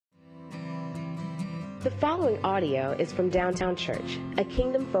The following audio is from Downtown Church, a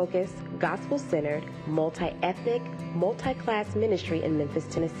kingdom-focused, gospel-centered, multi-ethnic, multi-class ministry in Memphis,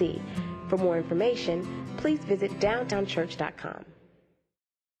 Tennessee. For more information, please visit downtownchurch.com.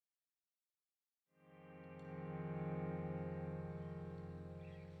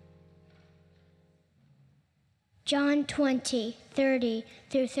 John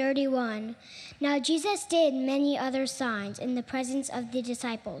 20:30-31. Now Jesus did many other signs in the presence of the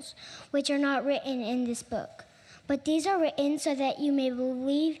disciples, which are not written in this book. But these are written so that you may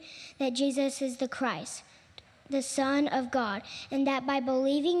believe that Jesus is the Christ, the Son of God, and that by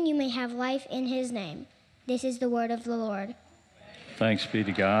believing you may have life in his name. This is the word of the Lord. Thanks be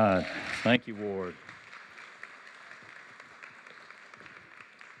to God. Thank you, Ward.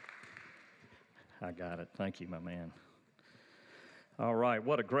 I got it. Thank you, my man. All right,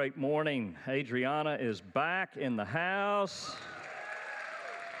 what a great morning. Adriana is back in the house.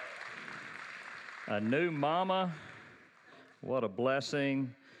 A new mama. What a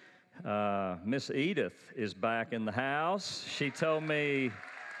blessing. Miss Edith is back in the house. She told me,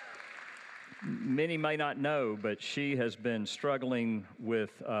 many may not know, but she has been struggling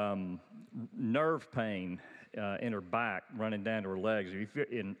with nerve pain in her back, running down to her legs.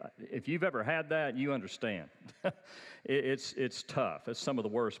 If you've ever had that, you understand. It's tough. It's some of the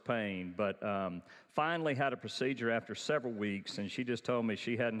worst pain. But finally had a procedure after several weeks, and she just told me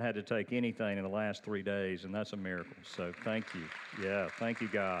she hadn't had to take anything in the last 3 days, and that's a miracle. So thank you. Yeah, thank you,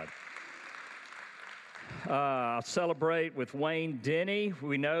 God. I'll celebrate with Wayne Denny.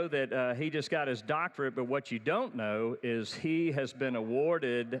 We know that he just got his doctorate, but what you don't know is he has been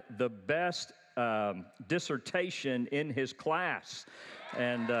awarded the best dissertation in his class.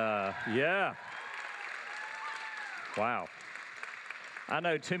 And yeah, wow. I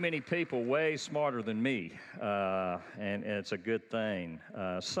know too many people way smarter than me, and it's a good thing.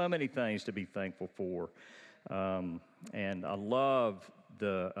 So many things to be thankful for. And I love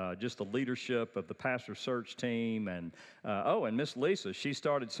just the leadership of the pastor search team, and Miss Lisa, she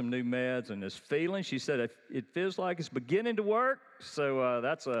started some new meds and is feeling. She said it feels like it's beginning to work. So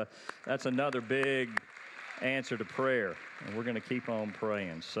that's another big answer to prayer, and we're going to keep on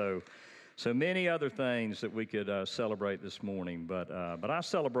praying. So many other things that we could celebrate this morning, but I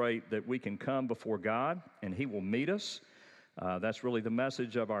celebrate that we can come before God and He will meet us. That's really the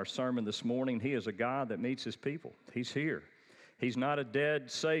message of our sermon this morning. He is a God that meets His people. He's here. He's not a dead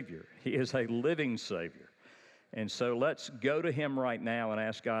Savior. He is a living Savior. And so let's go to Him right now and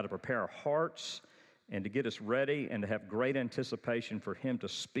ask God to prepare our hearts and to get us ready and to have great anticipation for Him to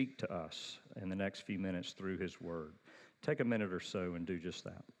speak to us in the next few minutes through His Word. Take a minute or so and do just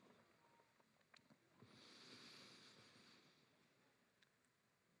that.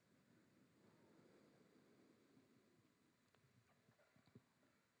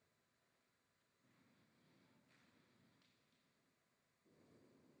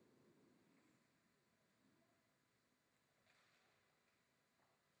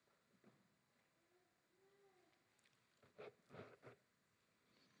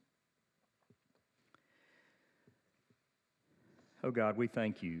 Oh God, we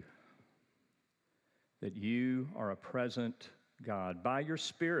thank You that You are a present God. By Your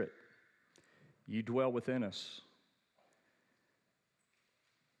Spirit, You dwell within us.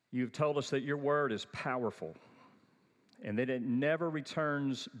 You've told us that Your Word is powerful and that it never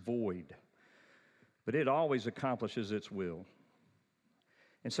returns void, but it always accomplishes its will.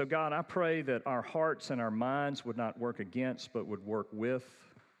 And so, God, I pray that our hearts and our minds would not work against, but would work with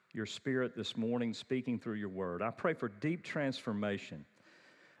Your Spirit this morning, speaking through Your Word. I pray for deep transformation.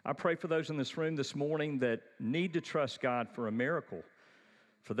 I pray for those in this room this morning that need to trust God for a miracle,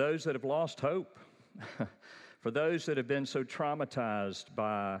 for those that have lost hope, for those that have been so traumatized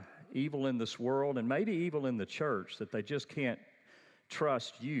by evil in this world and maybe evil in the church that they just can't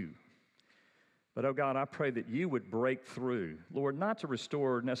trust You. But, oh God, I pray that You would break through, Lord, not to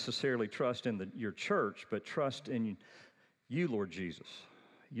restore necessarily trust in Your church, but trust in You, Lord Jesus.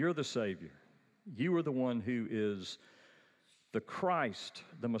 You're the Savior. You are the one who is the Christ,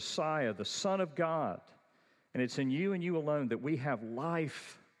 the Messiah, the Son of God. And it's in You and You alone that we have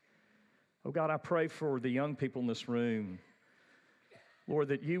life. Oh God, I pray for the young people in this room, Lord,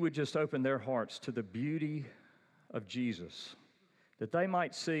 that You would just open their hearts to the beauty of Jesus, that they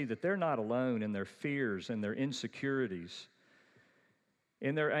might see that they're not alone in their fears and their insecurities,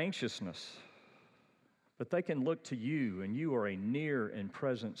 in their anxiousness, but they can look to You, and You are a near and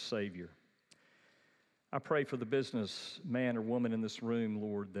present Savior. I pray for the businessman or woman in this room,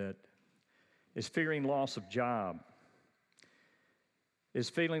 Lord, that is fearing loss of job, is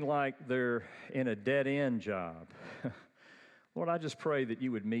feeling like they're in a dead-end job. Lord, I just pray that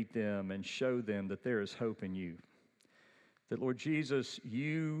you would meet them and show them that there is hope in you. That, Lord Jesus,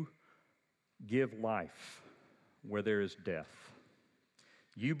 you give life where there is death.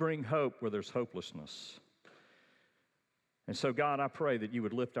 You bring hope where there's hopelessness. And so, God, I pray that you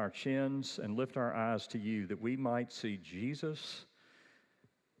would lift our chins and lift our eyes to you, that we might see Jesus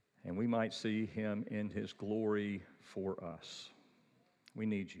and we might see him in his glory for us. We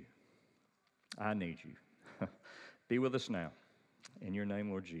need you. I need you. Be with us now. In your name,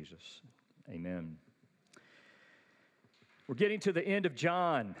 Lord Jesus. Amen. We're getting to the end of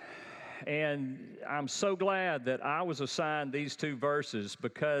John, and I'm so glad that I was assigned these two verses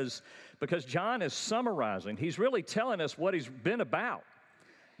because John is summarizing. He's really telling us what he's been about,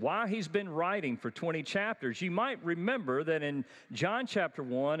 why he's been writing for 20 chapters. You might remember that in John chapter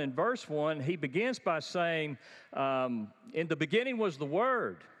 1 and verse 1, he begins by saying, in the beginning was the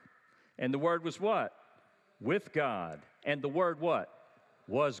Word, and the Word was what? With God. And the Word what?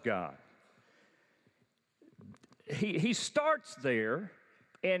 Was God. He starts there,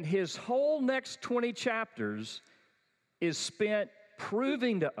 and his whole next 20 chapters is spent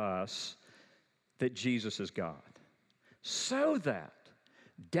proving to us that Jesus is God, so that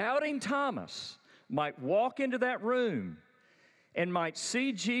doubting Thomas might walk into that room and might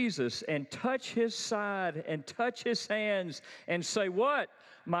see Jesus and touch his side and touch his hands and say, what?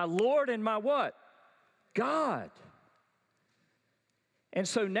 My Lord and my what? God. And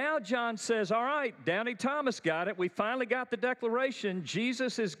so now John says, all right, Doubting Thomas got it. We finally got the declaration,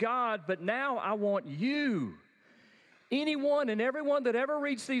 Jesus is God, but now I want you, anyone and everyone that ever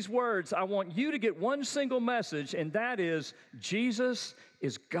reads these words, I want you to get one single message, and that is, Jesus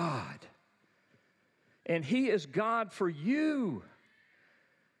is God. And he is God for you.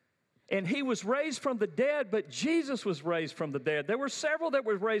 And he was raised from the dead, but Jesus was raised from the dead. There were several that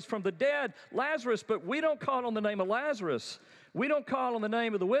were raised from the dead, Lazarus, but we don't call on the name of Lazarus. We don't call on the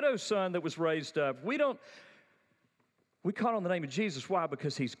name of the widow's son that was raised up. We call on the name of Jesus. Why?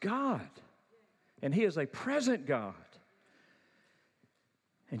 Because he's God. And he is a present God.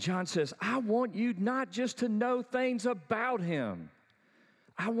 And John says, I want you not just to know things about him.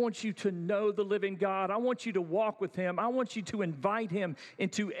 I want you to know the living God. I want you to walk with him. I want you to invite him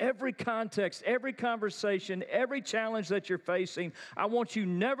into every context, every conversation, every challenge that you're facing. I want you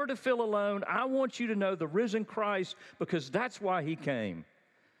never to feel alone. I want you to know the risen Christ, because that's why he came.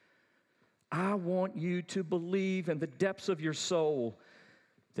 I want you to believe in the depths of your soul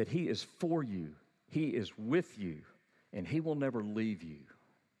that he is for you, he is with you, and he will never leave you.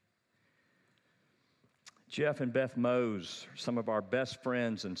 Jeff and Beth Mose, some of our best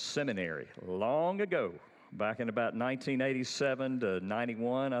friends in seminary, long ago, back in about 1987 to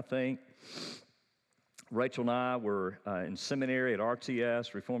 91, I think. Rachel and I were in seminary at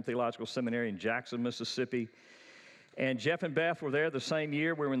RTS, Reformed Theological Seminary in Jackson, Mississippi. And Jeff and Beth were there the same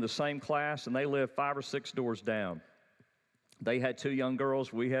year. We were in the same class, and they lived 5 or 6 doors down. They had 2 young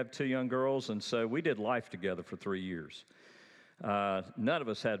girls. We have 2 young girls, and so we did life together for 3 years. None of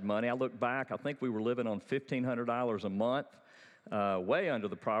us had money. I look back, I think we were living on $1,500 a month, way under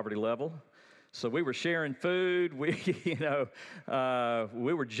the poverty level. So we were sharing food. We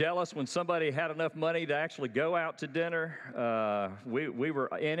were jealous when somebody had enough money to actually go out to dinner. We were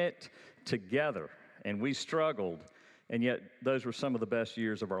in it together, and we struggled. And yet, those were some of the best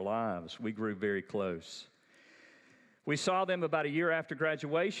years of our lives. We grew very close. We saw them about a year after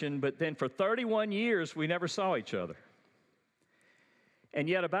graduation, but then for 31 years, we never saw each other. And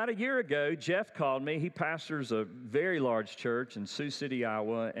yet about a year ago, Jeff called me. He pastors a very large church in Sioux City,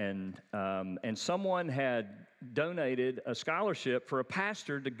 Iowa, and someone had donated a scholarship for a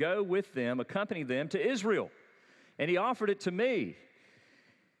pastor to go with them, accompany them to Israel. And he offered it to me.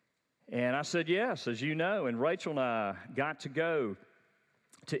 And I said yes, as you know, and Rachel and I got to go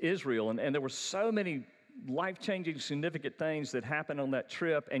to Israel. And there were so many life-changing, significant things that happened on that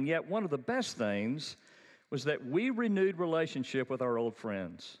trip, and yet one of the best things was that we renewed relationship with our old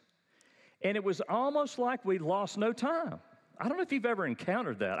friends. And it was almost like we lost no time. I don't know if you've ever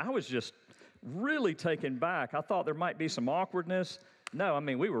encountered that. I was just really taken back. I thought there might be some awkwardness. No,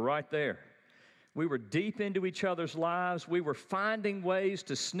 we were right there. We were deep into each other's lives. We were finding ways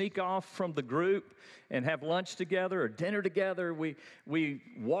to sneak off from the group and have lunch together or dinner together. We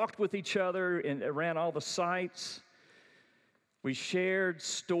walked with each other and around all the sites. We shared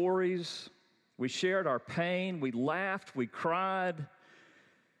stories. We shared our pain, we laughed, we cried,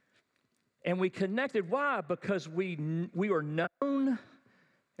 and we connected. Why? Because we were known,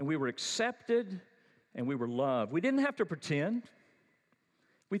 and we were accepted, and we were loved. We didn't have to pretend.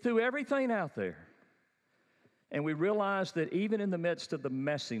 We threw everything out there, and we realized that even in the midst of the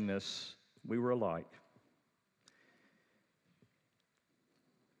messiness, we were alike.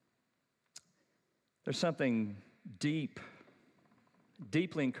 There's something deeply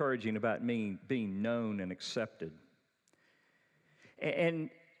encouraging about me being known and accepted. And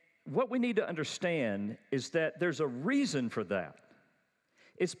what we need to understand is that there's a reason for that.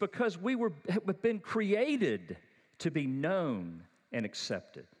 It's because we've been created to be known and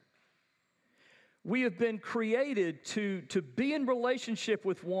accepted. We have been created to be in relationship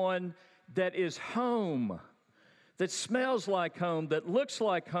with one that is home, that smells like home, that looks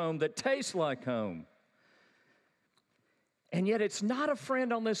like home, that tastes like home. And yet it's not a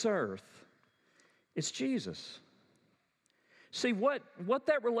friend on this earth. It's Jesus. See, what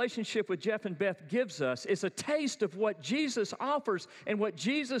that relationship with Jeff and Beth gives us is a taste of what Jesus offers and what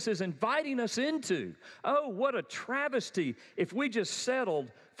Jesus is inviting us into. Oh, what a travesty if we just settled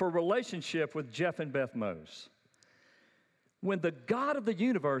for a relationship with Jeff and Beth Mose. When the God of the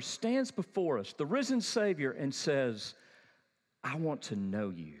universe stands before us, the risen Savior, and says, I want to know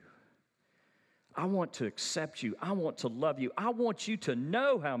you. I want to accept you. I want to love you. I want you to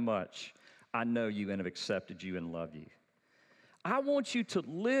know how much I know you and have accepted you and love you. I want you to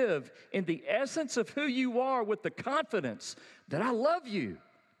live in the essence of who you are with the confidence that I love you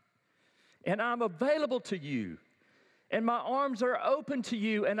and I'm available to you and my arms are open to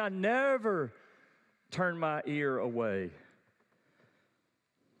you and I never turn my ear away.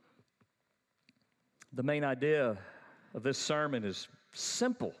 The main idea of this sermon is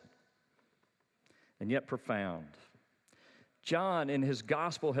simple and yet profound. John, in his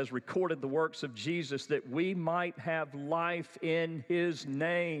gospel, has recorded the works of Jesus that we might have life in his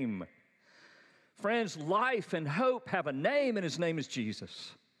name. Friends, life and hope have a name, and his name is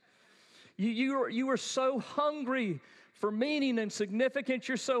Jesus. You are so hungry for meaning and significance.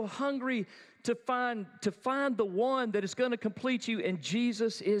 You're so hungry to find the one that is going to complete you, and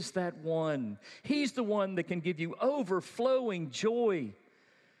Jesus is that one. He's the one that can give you overflowing joy.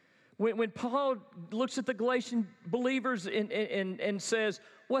 When Paul looks at the Galatian believers and says,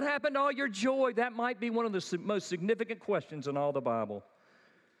 what happened to all your joy? That might be one of the most significant questions in all the Bible.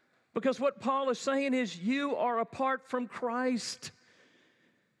 Because what Paul is saying is, you are apart from Christ.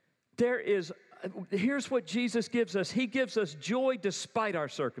 Here's what Jesus gives us. He gives us joy despite our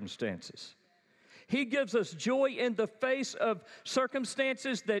circumstances. He gives us joy in the face of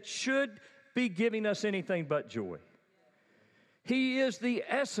circumstances that should be giving us anything but joy. He is the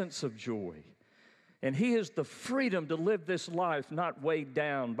essence of joy, and He is the freedom to live this life not weighed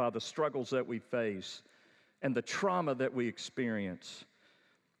down by the struggles that we face and the trauma that we experience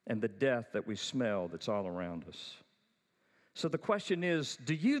and the death that we smell that's all around us. So the question is,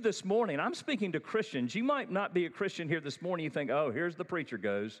 do you this morning, I'm speaking to Christians, you might not be a Christian here this morning, you think, oh, here's the preacher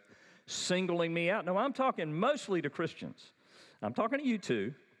goes, singling me out. No, I'm talking mostly to Christians. I'm talking to you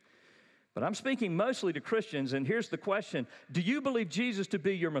too. But I'm speaking mostly to Christians, and here's the question. Do you believe Jesus to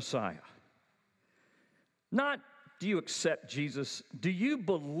be your Messiah? Not, do you accept Jesus? Do you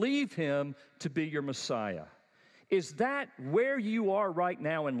believe Him to be your Messiah? Is that where you are right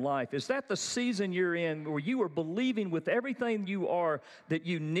now in life? Is that the season you're in where you are believing with everything you are that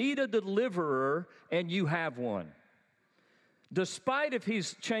you need a deliverer and you have one? Despite if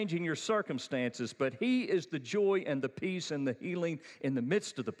He's changing your circumstances, but He is the joy and the peace and the healing in the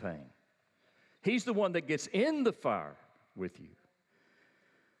midst of the pain. He's the one that gets in the fire with you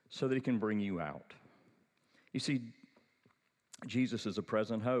so that He can bring you out. You see, Jesus is a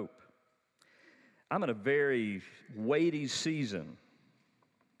present hope. I'm in a very weighty season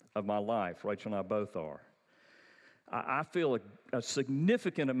of my life. Rachel and I both are. I feel a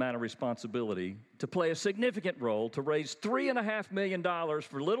significant amount of responsibility to play a significant role to raise $3.5 million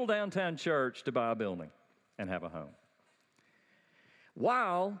for Little Downtown Church to buy a building and have a home.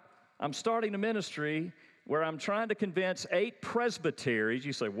 While I'm starting a ministry where I'm trying to convince 8 presbyteries.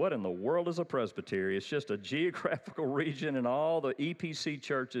 You say, what in the world is a presbytery? It's just a geographical region and all the EPC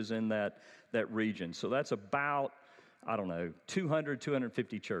churches in that region. So that's about, 200,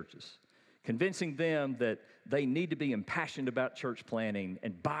 250 churches. Convincing them that they need to be impassioned about church planting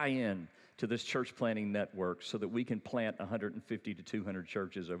and buy in to this church planting network so that we can plant 150 to 200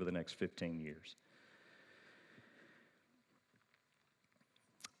 churches over the next 15 years.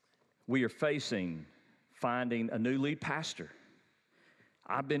 We are finding a new lead pastor.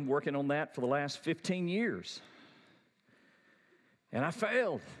 I've been working on that for the last 15 years. And I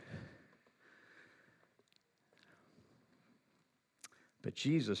failed. But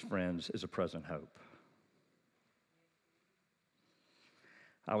Jesus, friends, is a present hope.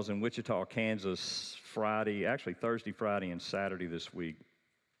 I was in Wichita, Kansas Thursday, Friday, and Saturday this week,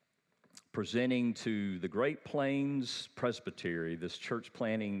 presenting to the Great Plains Presbytery, this church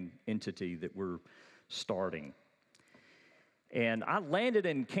planting entity that we're starting. And I landed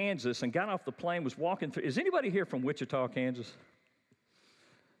in Kansas and got off the plane, was walking through. Is anybody here from Wichita, Kansas?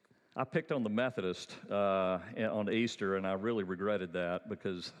 I picked on the Methodist on Easter, and I really regretted that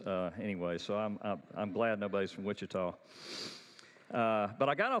because, anyway, so I'm glad nobody's from Wichita. But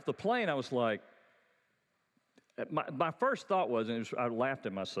I got off the plane, I was like, my first thought was, I laughed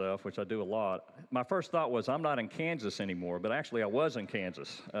at myself, which I do a lot. My first thought was, I'm not in Kansas anymore, but actually I was in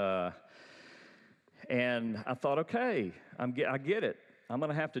Kansas. And I thought, okay, I get it. I'm going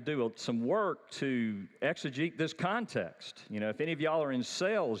to have to do some work to exegete this context. You know, if any of y'all are in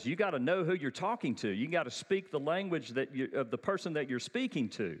sales, you got to know who you're talking to. You got to speak the language of the person that you're speaking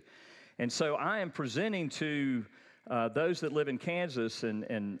to. And so I am presenting to those that live in Kansas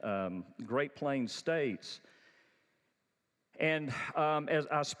and Great Plains states. And as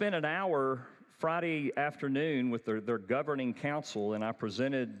I spent an hour Friday afternoon with their governing council, and I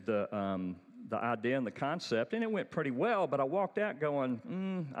presented the idea and the concept, and it went pretty well, but I walked out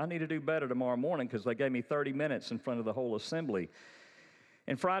going, I need to do better tomorrow morning because they gave me 30 minutes in front of the whole assembly.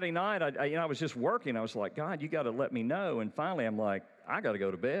 And Friday night, I was just working. I was like, God, you got to let me know. And finally, I'm like, I got to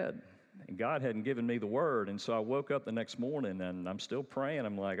go to bed. And God hadn't given me the word. And so I woke up the next morning, and I'm still praying.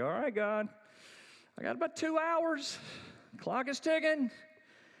 I'm like, all right, God, I got about 2 hours. Clock is ticking.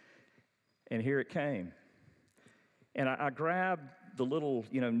 And here it came. And I grabbed the little,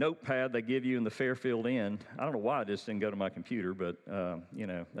 notepad they give you in the Fairfield Inn. I don't know why I just didn't go to my computer, but,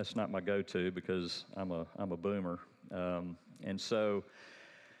 that's not my go-to because I'm a boomer. And so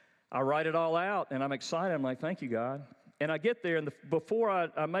I write it all out, and I'm excited. I'm like, thank you, God. And I get there, and before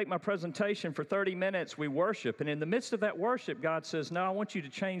I make my presentation for 30 minutes, we worship. And in the midst of that worship, God says, no, I want you to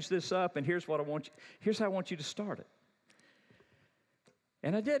change this up, and here's how I want you to start it.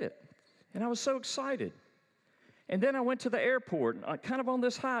 And I did it. And I was so excited. And then I went to the airport, kind of on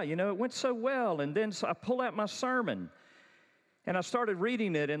this high, it went so well. And then so I pull out my sermon, and I started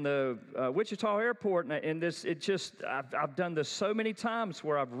reading it in the Wichita airport. And I've done this so many times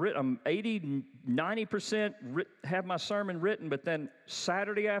where I've written, I'm 80, 90% have my sermon written, but then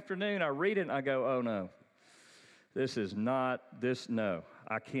Saturday afternoon I read it and I go, oh no, no,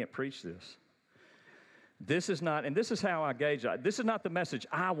 I can't preach this. This is not, and this is how I gauge it. This is not the message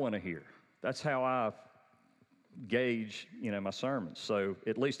I want to hear. That's how I gauge, my sermons. So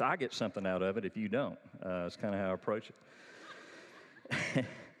at least I get something out of it if you don't. It's kind of how I approach it.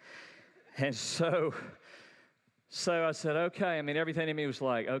 And so I said, okay. Everything in me was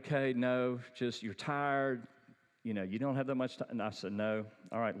like, okay, no, just you're tired. You don't have that much time. And I said, no.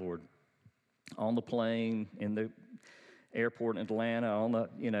 All right, Lord. On the plane, in the airport in Atlanta,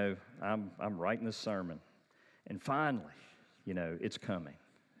 I'm writing this sermon. And finally, it's coming.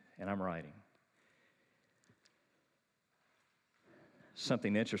 And I'm writing.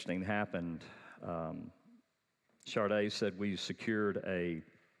 Something interesting happened. Charday said we secured a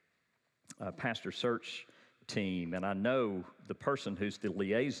pastor search team, and I know the person who's the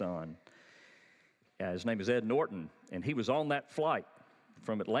liaison. His name is Ed Norton, and he was on that flight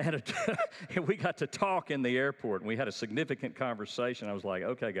from Atlanta, and we got to talk in the airport, and we had a significant conversation. I was like,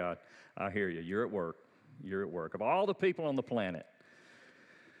 okay, God, I hear you. You're at work. You're at work. Of all the people on the planet,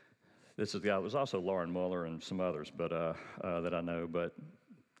 this is the guy. It was also Lauren Muller and some others, but that I know. But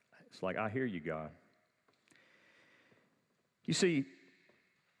it's like, I hear you, God. You see,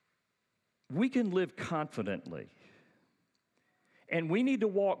 we can live confidently, and we need to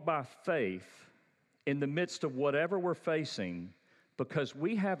walk by faith in the midst of whatever we're facing, because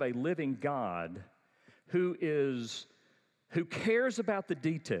we have a living God who cares about the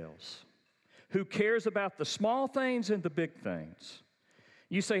details, who cares about the small things and the big things.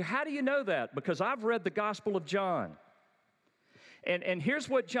 You say, how do you know that? Because I've read the Gospel of John. And here's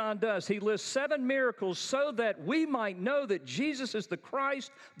what John does. He lists 7 miracles so that we might know that Jesus is the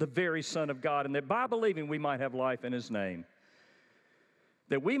Christ, the very Son of God, and that by believing we might have life in His name.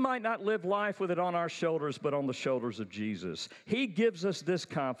 That we might not live life with it on our shoulders, but on the shoulders of Jesus. He gives us this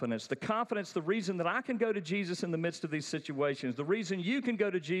confidence. The reason that I can go to Jesus in the midst of these situations, the reason you can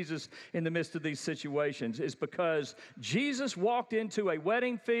go to Jesus in the midst of these situations is because Jesus walked into a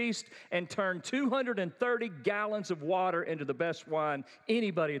wedding feast and turned 230 gallons of water into the best wine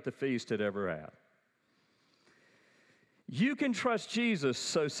anybody at the feast had ever had. You can trust Jesus,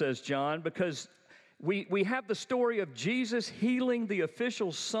 so says John, because we have the story of Jesus healing the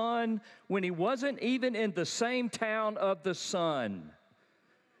official's son when he wasn't even in the same town of the son.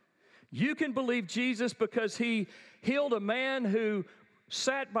 You can believe Jesus because He healed a man who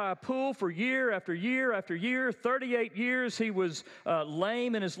sat by a pool for year after year after year. 38 years he was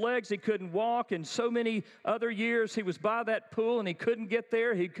lame in his legs. He couldn't walk. And so many other years he was by that pool and he couldn't get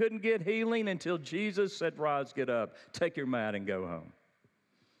there. He couldn't get healing until Jesus said, rise, get up, take your mat and go home.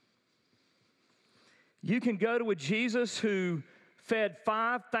 You can go to a Jesus who fed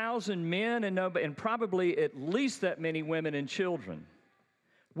 5,000 men and probably at least that many women and children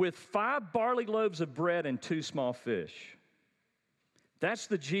with 5 barley loaves of bread and 2 small fish. That's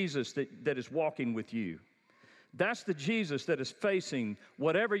the Jesus that is walking with you. That's the Jesus that is facing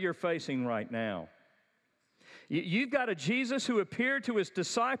whatever you're facing right now. You've got a Jesus who appeared to his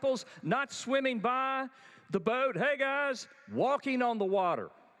disciples, not swimming by the boat. Hey, guys, walking on the water,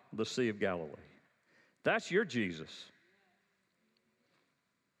 the Sea of Galilee. That's your Jesus.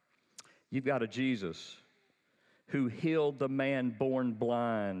 You've got a Jesus who healed the man born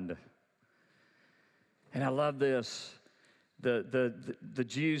blind. And I love this. The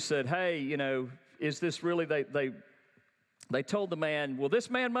Jews said, hey, you know, is this really, they told the man, well, this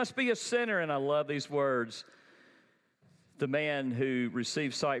man must be a sinner. And I love these words. The man who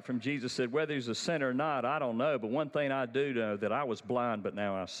received sight from Jesus said, whether he's a sinner or not, I don't know. But one thing I do know, that I was blind, but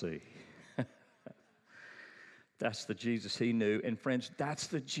now I see. That's the Jesus he knew. And friends, that's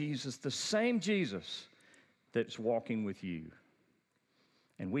the Jesus, the same Jesus that's walking with you.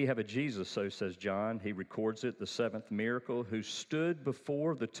 And we have a Jesus, so says John, he records it, the 7th miracle, who stood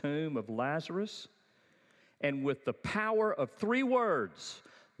before the tomb of Lazarus, and with the power of 3 words,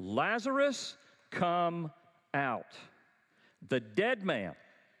 Lazarus, come out. The dead man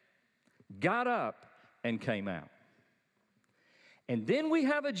got up and came out. And then we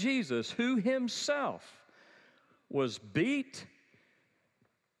have a Jesus who himself was beat,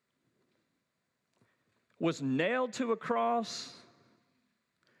 was nailed to a cross,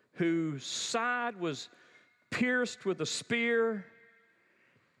 whose side was pierced with a spear.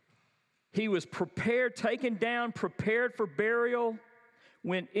 He was prepared, taken down, prepared for burial,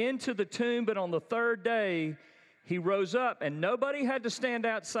 went into the tomb, but on the 3rd day, he rose up, and nobody had to stand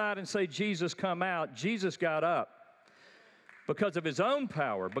outside and say, Jesus, come out. Jesus got up because of his own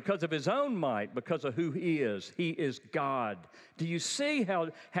power, because of his own might, because of who he is. He is God. Do you see how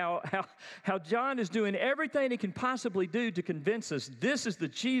John is doing everything he can possibly do to convince us this is the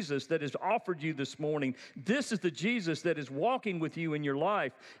Jesus that is offered you this morning. This is the Jesus that is walking with you in your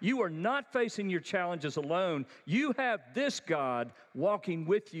life. You are not facing your challenges alone. You have this God walking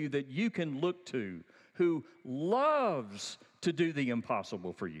with you that you can look to, who loves to do the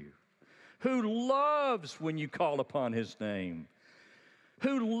impossible for you, who loves when you call upon his name,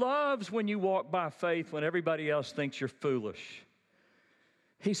 who loves when you walk by faith when everybody else thinks you're foolish.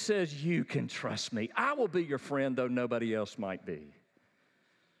 He says, you can trust me. I will be your friend, though nobody else might be.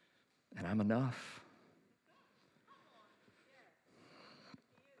 And I'm enough.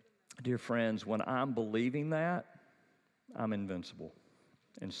 Dear friends, when I'm believing that, I'm invincible,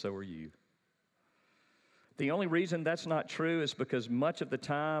 and so are you. The only reason that's not true is because much of the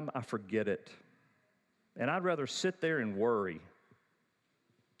time I forget it. And I'd rather sit there and worry.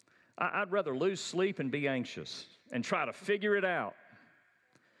 I'd rather lose sleep and be anxious and try to figure it out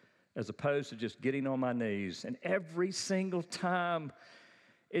as opposed to just getting on my knees. And every single time,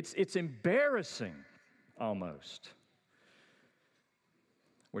 it's embarrassing almost.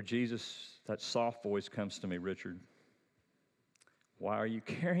 Where Jesus, that soft voice comes to me, Richard. Why are you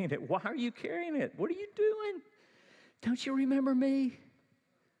carrying it? Why are you carrying it? What are you doing? Don't you remember me?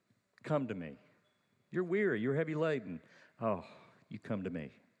 Come to me. You're weary. You're heavy laden. Oh, you come to me.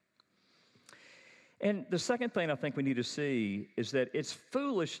 And the second thing I think we need to see is that it's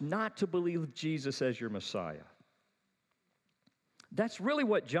foolish not to believe Jesus as your Messiah. That's really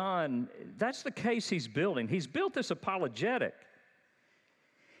what that's the case he's building. He's built this apologetic.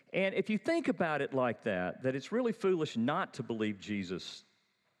 And if you think about it like that it's really foolish not to believe Jesus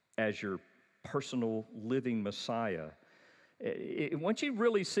as your personal living Messiah. Once you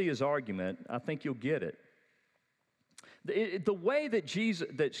really see his argument, I think you'll get it. The way that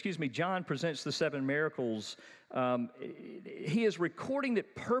John presents the 7 miracles, he is recording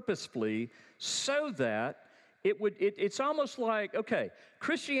it purposefully so that it's almost like, okay,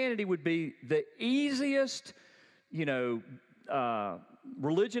 Christianity would be the easiest,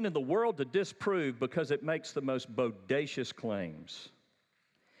 religion in the world to disprove because it makes the most bodacious claims.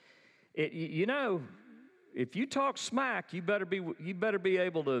 If you talk smack, you better be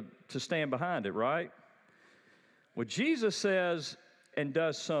able to stand behind it, right? Well, Jesus says and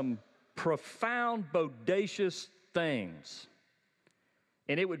does some profound, bodacious things,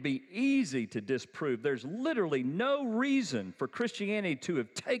 and it would be easy to disprove. There's literally no reason for Christianity to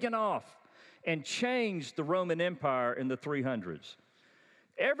have taken off and changed the Roman Empire in the 300s.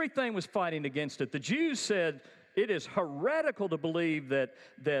 Everything was fighting against it. The Jews said it is heretical to believe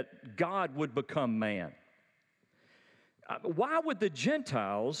that God would become man. Why would the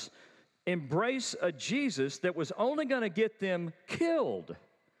Gentiles embrace a Jesus that was only going to get them killed?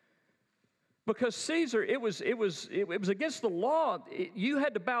 Because Caesar, it was against the law. You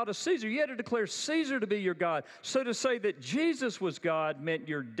had to bow to Caesar. You had to declare Caesar to be your God. So to say that Jesus was God meant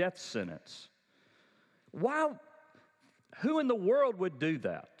your death sentence. Why? Who in the world would do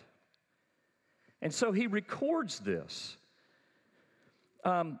that? And so he records this.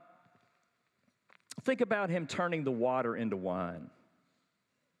 Think about him turning the water into wine.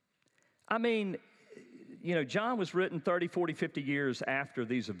 I mean, you know, John was written 30, 40, 50 years after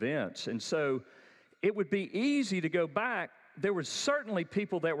these events. And so it would be easy to go back. There were certainly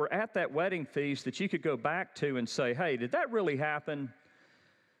people that were at that wedding feast that you could go back to and say, hey, did that really happen?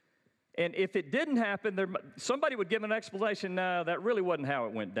 And if it didn't happen, somebody would give an explanation. No, that really wasn't how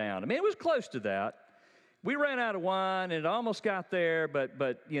it went down. I mean, it was close to that. We ran out of wine, and it almost got there,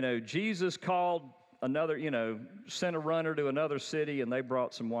 but you know, Jesus called another, you know, sent a runner to another city, and they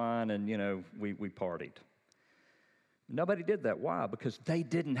brought some wine, and, you know, we partied. Nobody did that. Why? Because they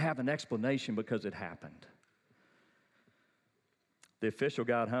didn't have an explanation because it happened. The official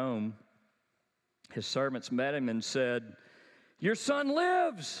got home. His servants met him and said, your son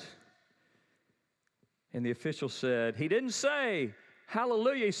lives. And the official said, he didn't say,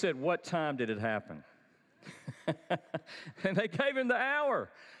 hallelujah. He said, what time did it happen? And they gave him the hour.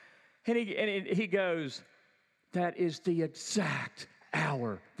 And he goes, that is the exact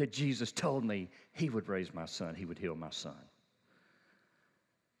hour that Jesus told me he would raise my son, he would heal my son.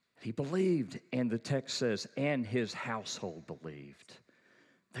 He believed, and the text says, and his household believed.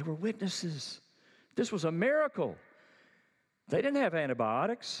 They were witnesses. This was a miracle. They didn't have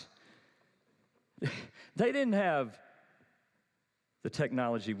antibiotics. They didn't have the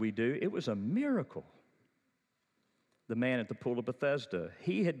technology we do. It was a miracle. The man at the pool of Bethesda,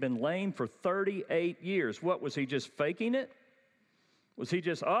 he had been lame for 38 years. What, was he just faking it? Was he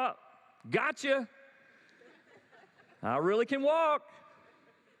just, gotcha. I really can walk.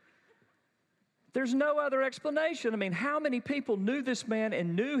 There's no other explanation. I mean, how many people knew this man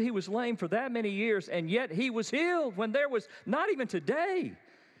and knew he was lame for that many years, and yet he was healed when there was, not even today,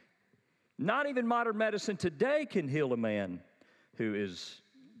 not even modern medicine today can heal a man who is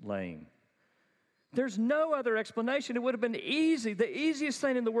lame. There's no other explanation. It would have been easy, the easiest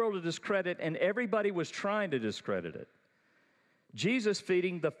thing in the world to discredit, and everybody was trying to discredit it. Jesus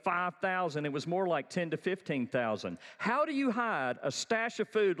feeding the 5,000, it was more like 10 to 15,000. How do you hide a stash of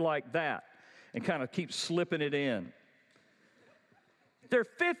food like that and kind of keep slipping it in? There are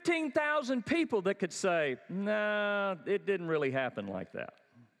 15,000 people that could say, no, it didn't really happen like that.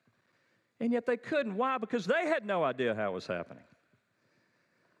 And yet they couldn't. Why? Because they had no idea how it was happening.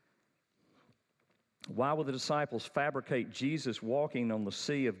 Why would the disciples fabricate Jesus walking on the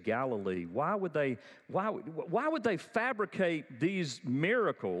Sea of Galilee? Why would they fabricate these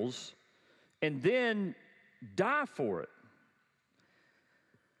miracles and then die for it?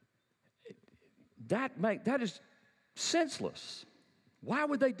 That is senseless. Why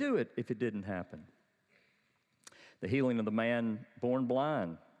would they do it if it didn't happen? The healing of the man born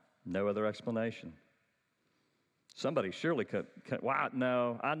blind, no other explanation. Somebody surely could, wow,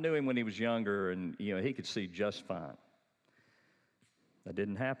 no, I knew him when he was younger, and, you know, he could see just fine. That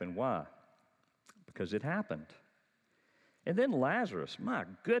didn't happen. Why? Because it happened. And then Lazarus, my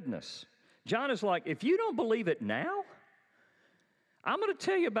goodness. John is like, if you don't believe it now, I'm going to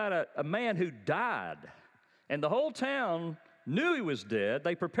tell you about a man who died, and the whole town knew he was dead.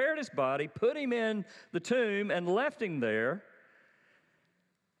 They prepared his body, put him in the tomb, and left him there.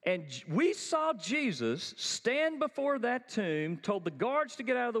 And we saw Jesus stand before that tomb, told the guards to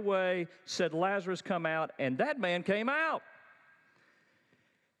get out of the way, said, Lazarus, come out, and that man came out.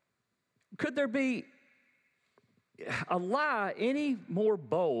 Could there be a lie any more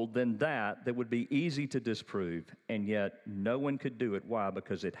bold than that would be easy to disprove? And yet no one could do it. Why?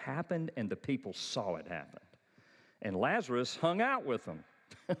 Because it happened and the people saw it happen. And Lazarus hung out with them.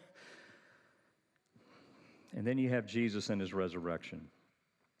 And then you have Jesus and his resurrection.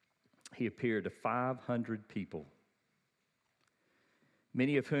 He appeared to 500 people,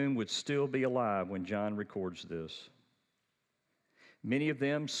 many of whom would still be alive when John records this. Many of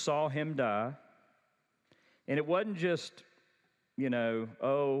them saw him die, and it wasn't just, you know,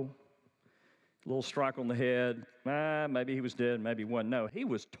 a little strike on the head, maybe he was dead, maybe he wasn't. No, he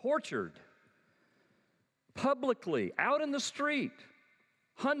was tortured publicly, out in the street.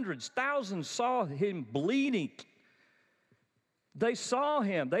 Hundreds, thousands saw him bleeding. They saw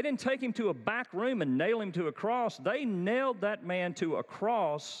him. They didn't take him to a back room and nail him to a cross. They nailed that man to a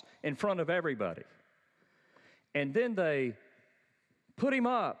cross in front of everybody. And then they put him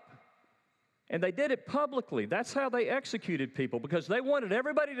up. And they did it publicly. That's how they executed people, because they wanted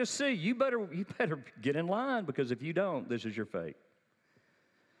everybody to see, you better get in line, because if you don't, this is your fate.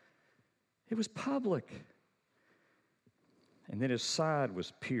 It was public. And then his side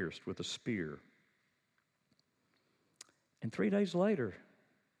was pierced with a spear. And 3 days later,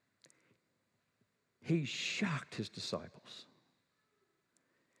 he shocked his disciples.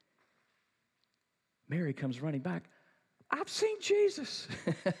 Mary comes running back. I've seen Jesus.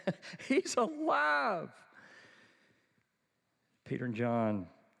 He's alive. Peter and John,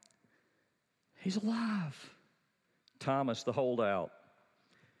 he's alive. Thomas, the holdout.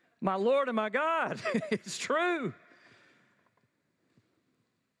 My Lord and my God, it's true.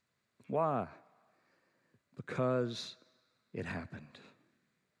 Why? Because it happened.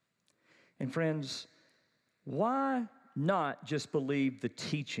 And friends, why not just believe the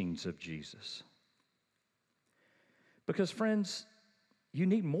teachings of Jesus? Because, friends, you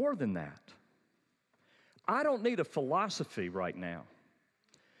need more than that. I don't need a philosophy right now.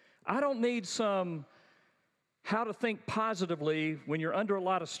 I don't need some how to think positively when you're under a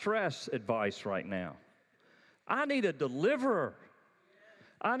lot of stress advice right now. I need a deliverer.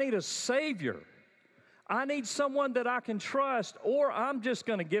 I need a savior. I need someone that I can trust, or I'm just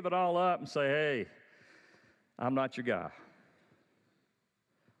going to give it all up and say, hey, I'm not your guy.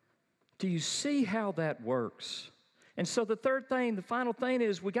 Do you see how that works? And so the third thing, the final thing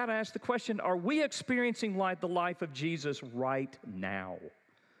is we got to ask the question, are we experiencing the life of Jesus right now?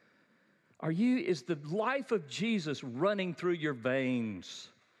 Is the life of Jesus running through your veins?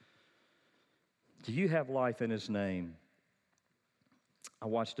 Do you have life in his name? I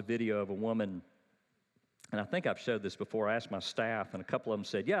watched a video of a woman, and I think I've showed this before. I asked my staff, and a couple of them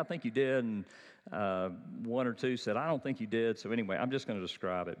said, yeah, I think you did, and one or two said, I don't think you did. So anyway, I'm just going to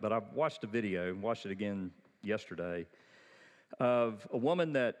describe it. But I've watched a video, and watched it again yesterday, of a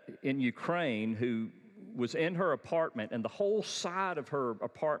woman that in Ukraine who was in her apartment, and the whole side of her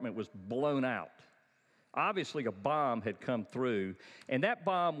apartment was blown out. Obviously, a bomb had come through, and that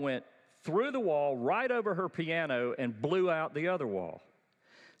bomb went through the wall right over her piano and blew out the other wall.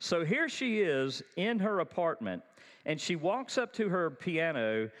 So here she is in her apartment, and she walks up to her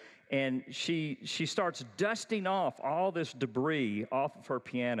piano, and she starts dusting off all this debris off of her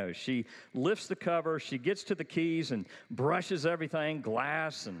piano. She lifts the cover, she gets to the keys and brushes everything,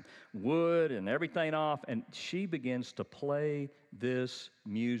 glass and wood and everything off, and she begins to play this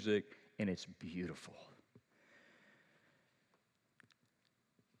music, and it's beautiful.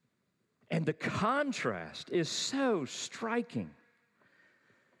 And the contrast is so striking.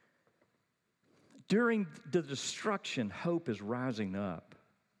 During the destruction, hope is rising up.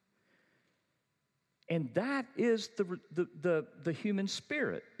 And that is the human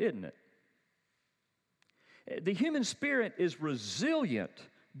spirit, isn't it? The human spirit is resilient,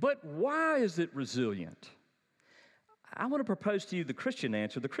 but why is it resilient? I want to propose to you the Christian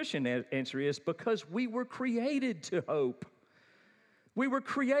answer. The Christian answer is because we were created to hope. We were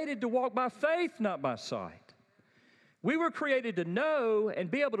created to walk by faith, not by sight. We were created to know and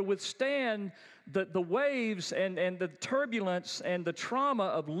be able to withstand the waves and the turbulence and the trauma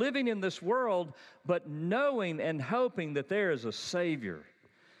of living in this world, but knowing and hoping that there is a Savior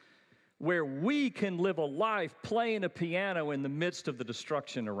where we can live a life playing a piano in the midst of the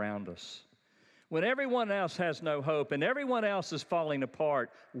destruction around us. When everyone else has no hope and everyone else is falling apart,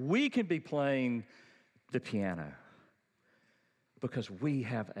 we can be playing the piano because we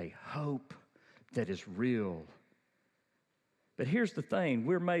have a hope that is real. But here's the thing,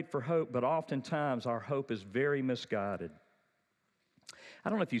 we're made for hope, but oftentimes our hope is very misguided. I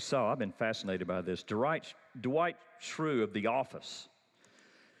don't know if you saw, I've been fascinated by this. Dwight Schrute of The Office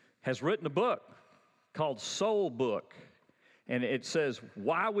has written a book called Soul Book, and it says,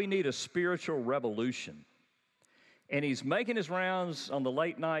 Why We Need a Spiritual Revolution. And he's making his rounds on the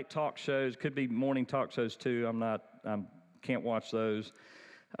late night talk shows, could be morning talk shows too, I can't watch those.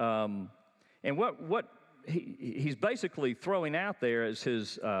 And what he's basically throwing out there is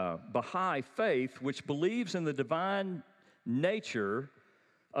his Baha'i faith, which believes in the divine nature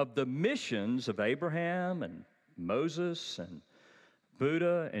of the missions of Abraham and Moses and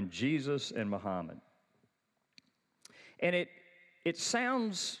Buddha and Jesus and Muhammad. And it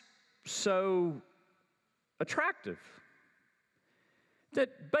sounds so attractive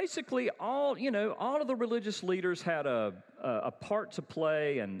that basically all of the religious leaders had a part to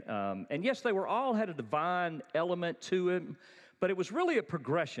play, and yes, they all had a divine element to it, but it was really a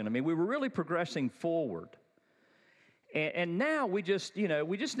progression. I mean, we were really progressing forward. And now we just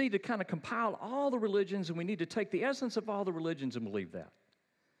need to kind of compile all the religions, and we need to take the essence of all the religions and believe that.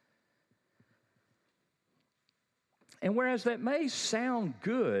 And whereas that may sound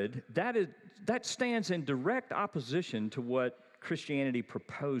good, that stands in direct opposition to what Christianity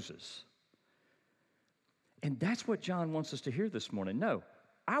proposes. And that's what John wants us to hear this morning. No,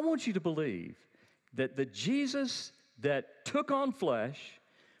 I want you to believe that the Jesus that took on flesh,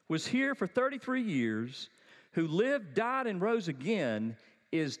 was here for 33 years, who lived, died, and rose again,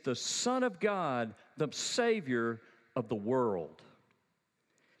 is the Son of God, the Savior of the world.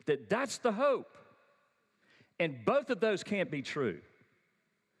 That's the hope. And both of those can't be true.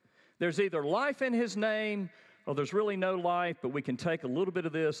 There's either life in His name, or there's really no life, but we can take a little bit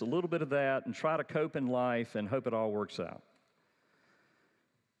of this, a little bit of that, and try to cope in life and hope it all works out.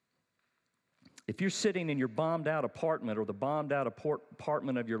 If you're sitting in your bombed-out apartment or the bombed-out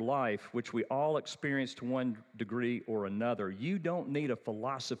apartment of your life, which we all experience to one degree or another, you don't need a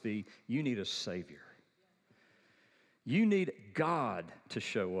philosophy, you need a Savior. You need God to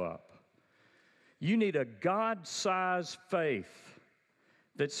show up. You need a God-sized faith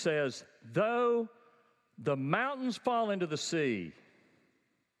that says, though the mountains fall into the sea,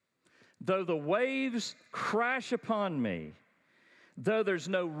 though the waves crash upon me, though there's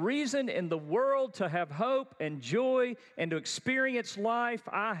no reason in the world to have hope and joy and to experience life,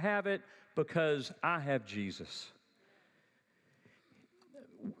 I have it because I have Jesus.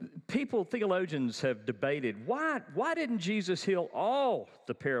 Theologians have debated, why didn't Jesus heal all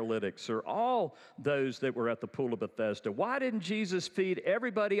the paralytics or all those that were at the pool of Bethesda? Why didn't Jesus feed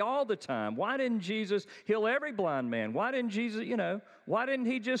everybody all the time? Why didn't Jesus heal every blind man? Why didn't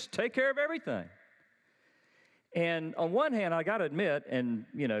He just take care of everything? And on one hand, I got to admit, and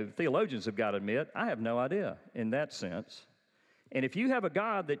theologians have got to admit, I have no idea in that sense. And if you have a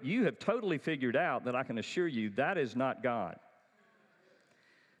God that you have totally figured out, then I can assure you that is not God.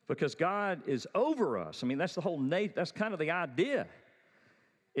 Because God is over us. I mean, that's that's kind of the idea,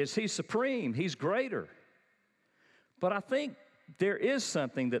 is He's supreme, He's greater. But I think there is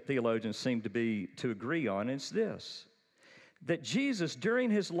something that theologians seem to agree on, and it's this, that Jesus, during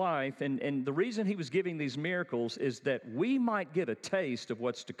His life, and the reason He was giving these miracles is that we might get a taste of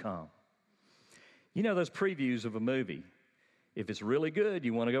what's to come. You know those previews of a movie. If it's really good,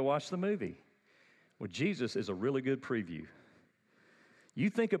 you want to go watch the movie. Well, Jesus is a really good preview. You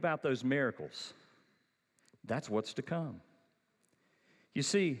think about those miracles, that's what's to come. You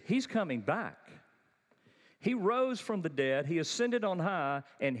see, He's coming back. He rose from the dead, He ascended on high,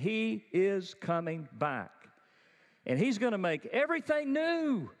 and He is coming back. And He's going to make everything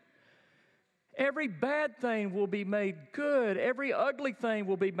new. Every bad thing will be made good. Every ugly thing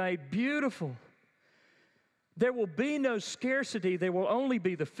will be made beautiful. There will be no scarcity. There will only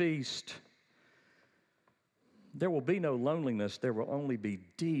be the feast. There will be no loneliness. There will only be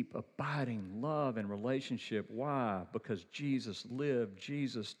deep, abiding love and relationship. Why? Because Jesus lived,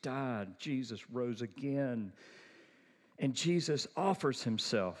 Jesus died, Jesus rose again, and Jesus offers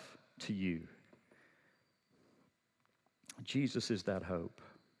Himself to you. Jesus is that hope.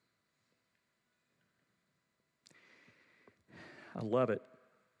 I love it.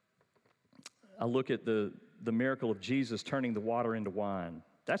 I look at the miracle of Jesus turning the water into wine.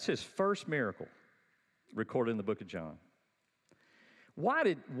 That's His first miracle recorded in the book of John. Why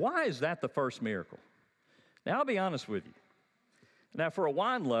is that the first miracle? Now, I'll be honest with you. Now, for a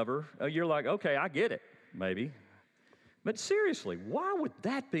wine lover, you're like, okay, I get it, maybe. But seriously, why would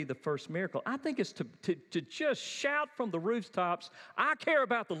that be the first miracle? I think it's to just shout from the rooftops, I care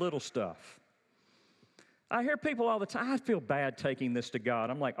about the little stuff. I hear people all the time, I feel bad taking this to God.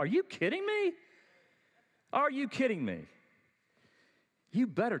 I'm like, are you kidding me? Are you kidding me? You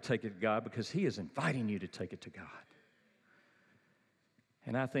better take it to God because He is inviting you to take it to God.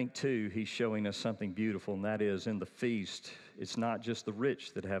 And I think, too, He's showing us something beautiful, and that is in the feast, it's not just the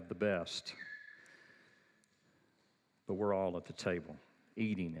rich that have the best, but we're all at the table,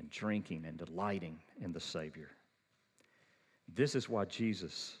 eating and drinking and delighting in the Savior. This is why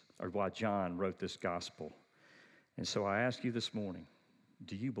John wrote this gospel. And so I ask you this morning,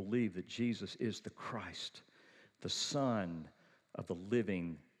 do you believe that Jesus is the Christ, the Son of the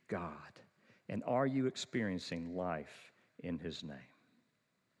living God? And are you experiencing life in His name?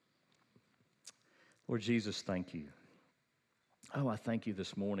 Lord Jesus, thank you. Oh, I thank you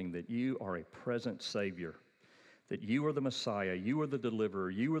this morning that you are a present Savior, that you are the Messiah, you are the deliverer,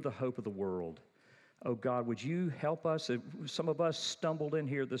 you are the hope of the world. Oh God, would you help us? Some of us stumbled in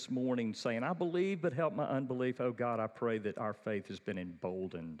here this morning saying, I believe, but help my unbelief. Oh God, I pray that our faith has been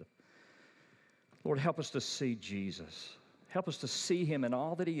emboldened. Lord, help us to see Jesus. Help us to see Him in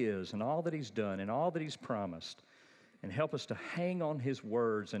all that He is and all that He's done and all that He's promised. And help us to hang on his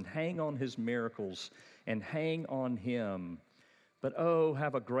words and hang on his miracles and hang on him. But oh,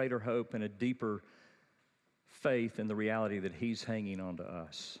 have a greater hope and a deeper faith in the reality that he's hanging on to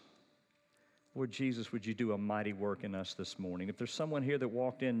us. Lord Jesus, would you do a mighty work in us this morning? If there's someone here that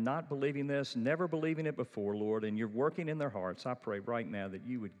walked in not believing this, never believing it before, Lord, and you're working in their hearts, I pray right now that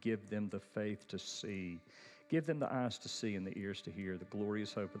you would give them the faith to see. Give them the eyes to see and the ears to hear the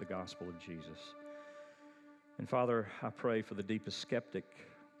glorious hope of the gospel of Jesus. And Father, I pray for the deepest skeptic,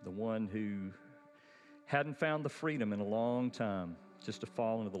 the one who hadn't found the freedom in a long time just to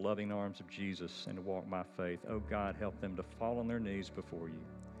fall into the loving arms of Jesus and to walk by faith. Oh God, help them to fall on their knees before you.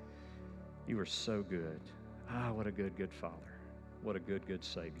 You are so good. Ah, what a good, good Father. What a good, good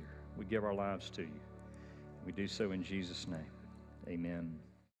Savior. We give our lives to you. We do so in Jesus' name. Amen.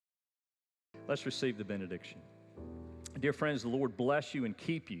 Let's receive the benediction. Dear friends, the Lord bless you and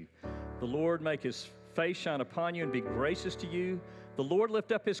keep you. The Lord make his face shine upon you and be gracious to you. The Lord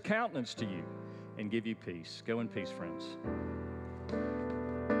lift up his countenance to you and give you peace. Go in peace, friends.